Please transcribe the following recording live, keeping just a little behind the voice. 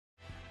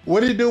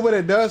What it do, what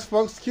it does,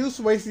 folks. Que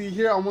Swazy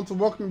here. I want to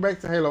welcome you back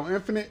to Halo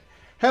Infinite.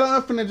 Halo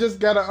Infinite just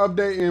got an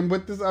update, and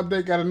with this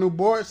update got a new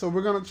board, so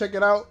we're going to check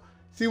it out,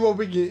 see what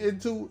we get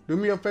into. Do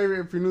me a favor,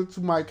 if you're new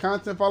to my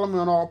content, follow me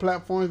on all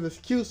platforms. It's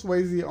Que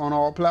Swazy on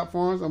all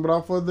platforms, and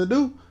without further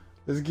ado,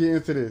 let's get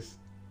into this.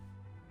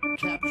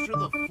 Capture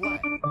the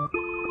flag.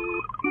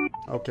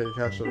 Okay,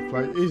 capture the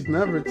flag. It's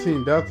never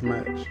team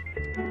deathmatch.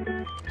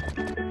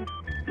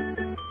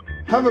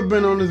 Haven't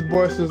been on this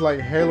board since like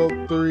Halo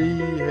 3,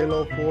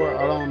 Halo 4,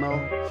 I don't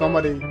know.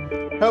 Somebody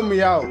help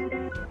me out.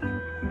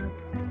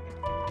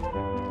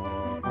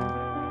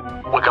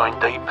 We're going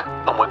deep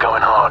and we're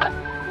going hard.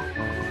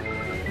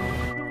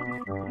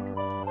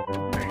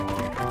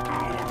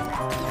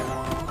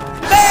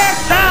 They're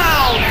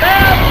down!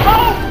 They're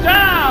both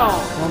down!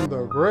 From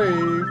the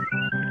grave.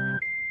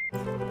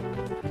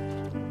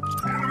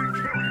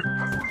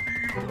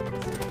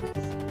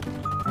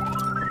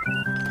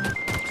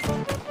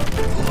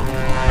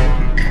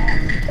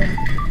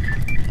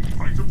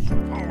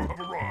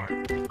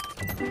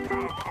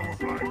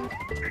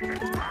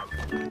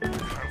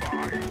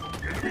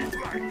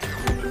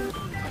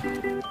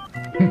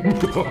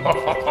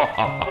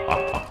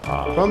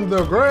 From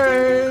the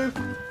grave.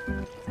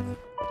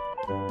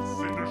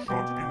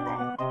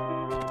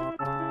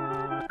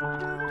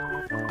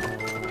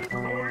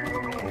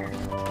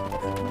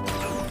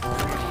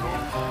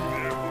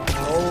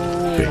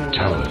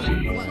 Fatality.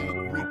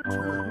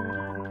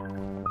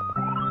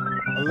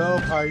 I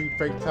love how he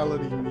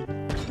fatality me.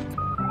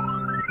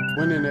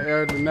 Went in the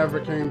air that never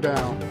came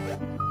down.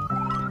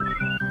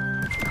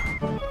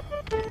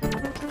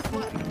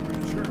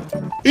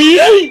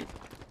 Yay!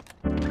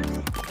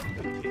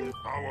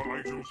 Our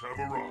items have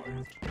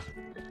arrived.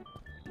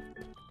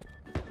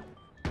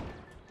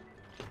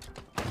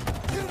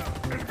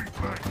 Enemy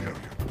flag carrier.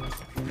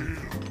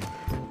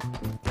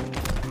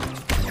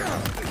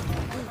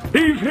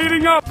 He's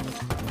heating up!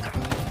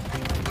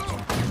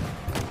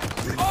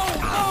 Oh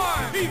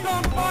my! He's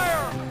on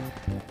fire!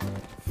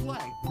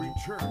 Flag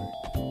returned.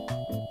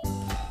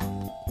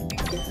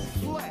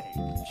 Flag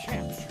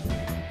captured.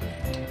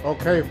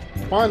 Okay,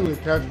 finally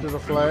captured the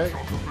flag.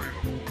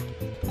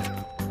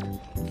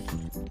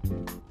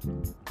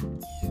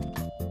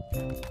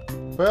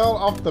 Fell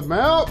off the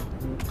map?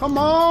 Come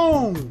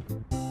on!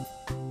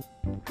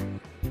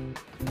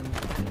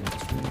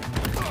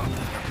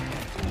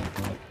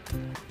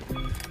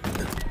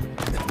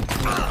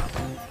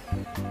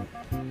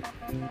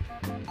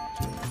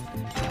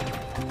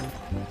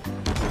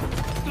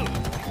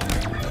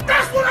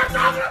 That's what I'm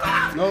talking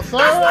about! No, sir!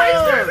 That's why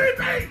he's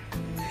MVP!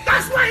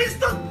 That's why he's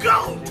the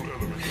GOAT!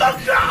 The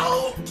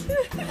GOAT!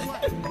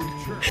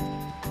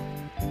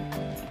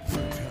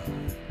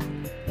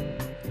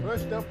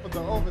 Rushed up for the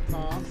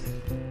overtime.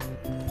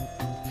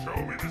 Show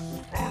me the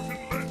Spartan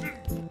legend.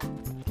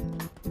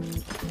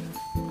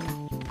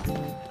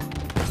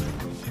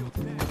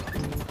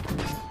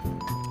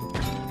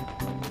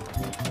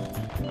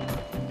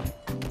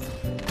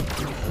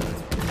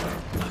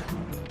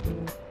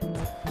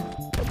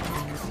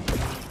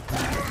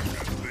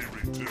 They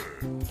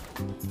return.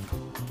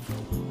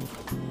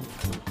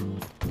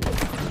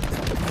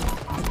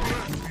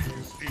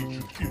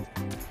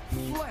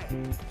 Flag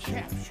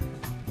captured.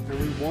 And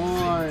we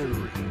won.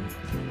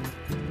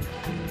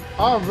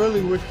 I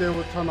really wish they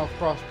would turn off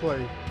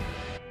crossplay.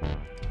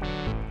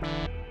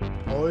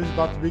 Oh, it's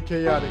about to be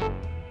chaotic.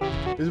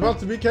 It's about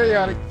to be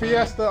chaotic.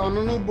 Fiesta on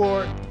the new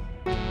board.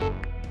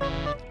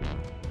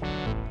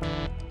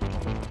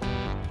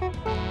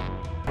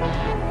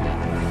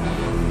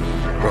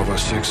 Bravo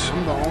 6.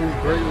 I'm the only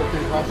great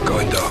looking costume.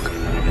 Going dark.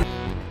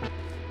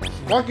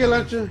 Rocket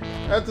launcher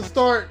at the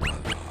start.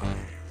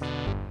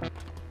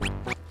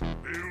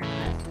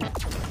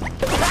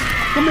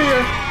 Come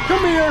here.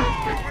 Come here.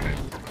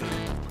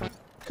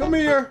 Come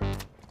here.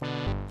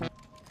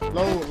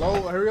 Load,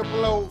 load. Hurry up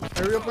and load.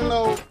 Hurry up and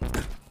load.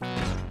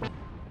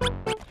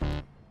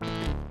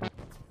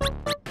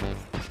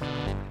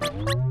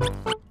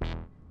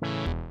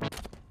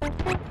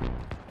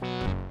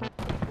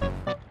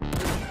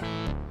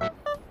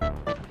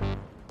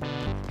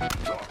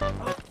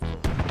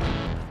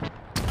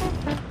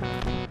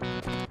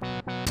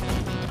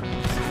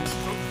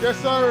 Yes,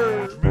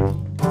 sir.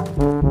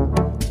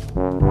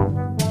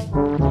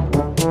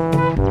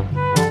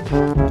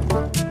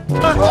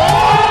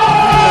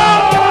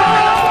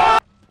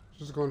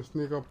 Just gonna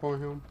sneak up on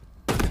him.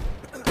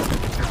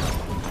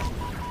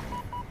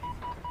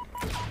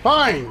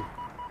 Fine.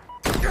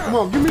 Come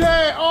on, give me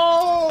that.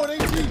 Oh, they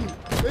cheating.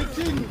 They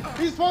cheating.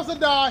 He's supposed to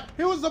die.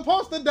 He was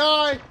supposed to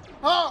die.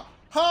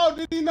 How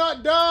did he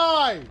not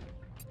die?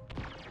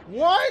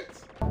 What?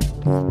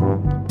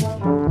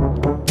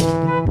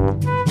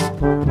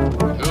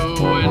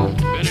 To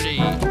infinity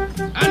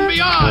and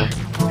beyond!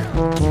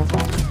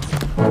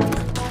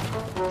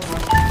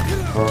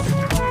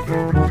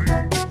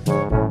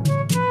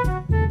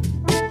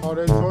 Oh,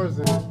 they towards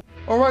it.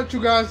 Alright,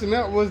 you guys, and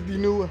that was the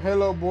new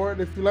Halo board.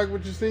 If you like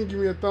what you're seeing, give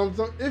me a thumbs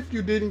up. If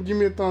you didn't, give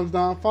me a thumbs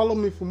down. Follow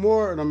me for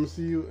more, and I'm going to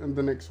see you in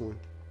the next one.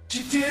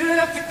 She didn't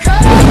have to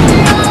cut